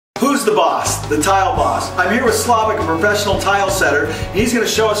Who's the boss? The Tile Boss. I'm here with Slavic, a professional tile setter, and he's going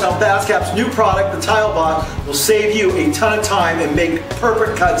to show us how FastCap's new product, the Tile Boss, will save you a ton of time and make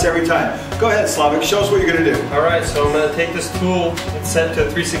perfect cuts every time. Go ahead, Slavic, show us what you're going to do. Alright, so I'm going to take this tool, it's set to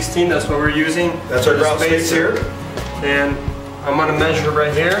 316, that's what we're using. That's our grout space here. And I'm going to measure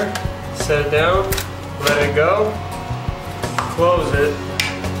right here, set it down, let it go, close it,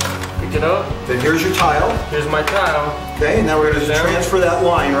 pick it up. Then here's your tile. Here's my tile. Okay, and now we're going to transfer that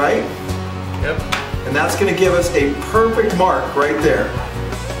line, right? Yep. And that's going to give us a perfect mark right there.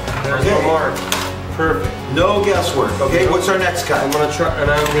 There's my mark. Perfect. No guesswork. Okay, what's our next cut? I'm going to try,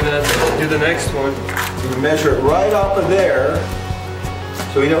 and I'm going to do the next one. You measure it right off of there.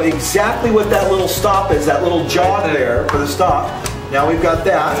 So we know exactly what that little stop is, that little jog right there for the stop. Now we've got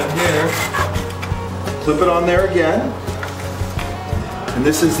that. Right here. Clip it on there again. And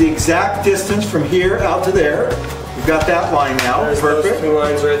this is the exact distance from here out to there. We've got that line now. There's perfect. Those two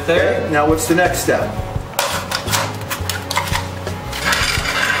lines right there. Okay. Now what's the next step?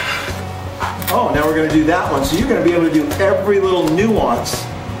 Oh, now we're going to do that one. So you're going to be able to do every little nuance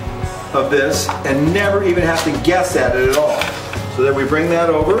of this and never even have to guess at it at all. So then we bring that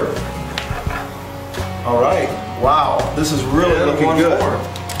over. All right. Wow, this is really looking good. More.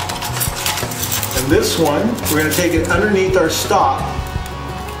 And this one, we're going to take it underneath our stop.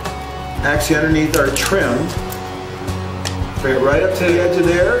 Actually underneath our trim. Bring it right up to the edge of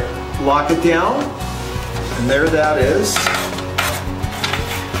there, lock it down, and there that is.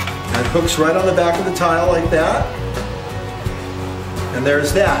 And it hooks right on the back of the tile like that. And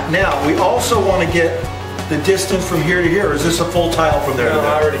there's that. Now, we also want to get the distance from here to here. Or is this a full tile from there to No,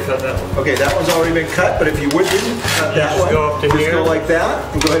 there? I already cut that one. Okay, that one's already been cut, but if you wouldn't cut that one, go up to just here. go like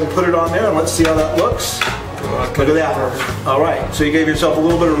that, and go ahead and put it on there, and let's see how that looks. Look at that. All right, so you gave yourself a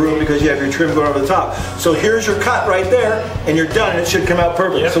little bit of room because you have your trim going over the top. So here's your cut right there, and you're done, and it should come out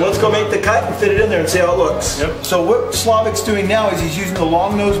perfect. Yep. So let's go make the cut and fit it in there and see how it looks. Yep. So what Slavic's doing now is he's using the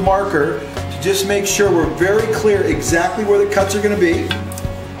long nose marker to just make sure we're very clear exactly where the cuts are going to be.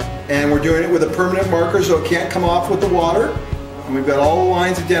 And we're doing it with a permanent marker so it can't come off with the water. And we've got all the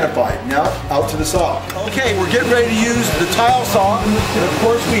lines identified. Now, out to the saw. Okay, we're getting ready to use the tile saw. And of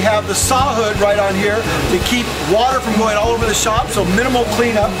course, we have the saw hood right on here to keep water from going all over the shop, so minimal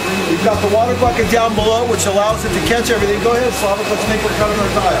cleanup. We've got the water bucket down below, which allows it to catch everything. Go ahead, Slavic, let's make our cut on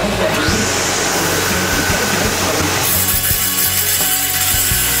our tile.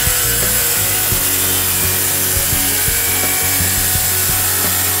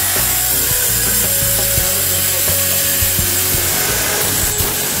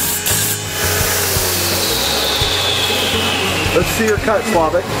 Let's see your cut,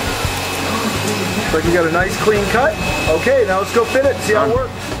 Slavic. Looks like you got a nice clean cut. Okay, now let's go fit it and see how it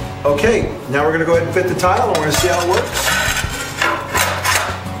works. Okay, now we're going to go ahead and fit the tile and we're going to see how it works.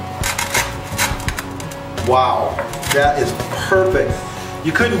 Wow, that is perfect.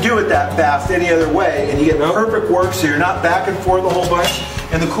 You couldn't do it that fast any other way, and you get perfect work, so you're not back and forth a whole bunch.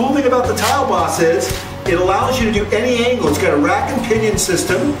 And the cool thing about the Tile Boss is it allows you to do any angle. It's got a rack and pinion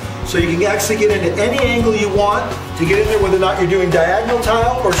system, so you can actually get into any angle you want to get in there, whether or not you're doing diagonal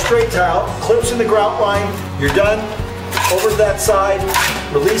tile or straight tile. Clips in the grout line, you're done. Over to that side,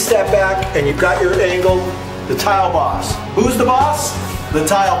 release that back, and you've got your angle, the Tile Boss. Who's the boss? The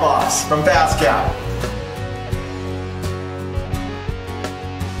Tile Boss from FastCap.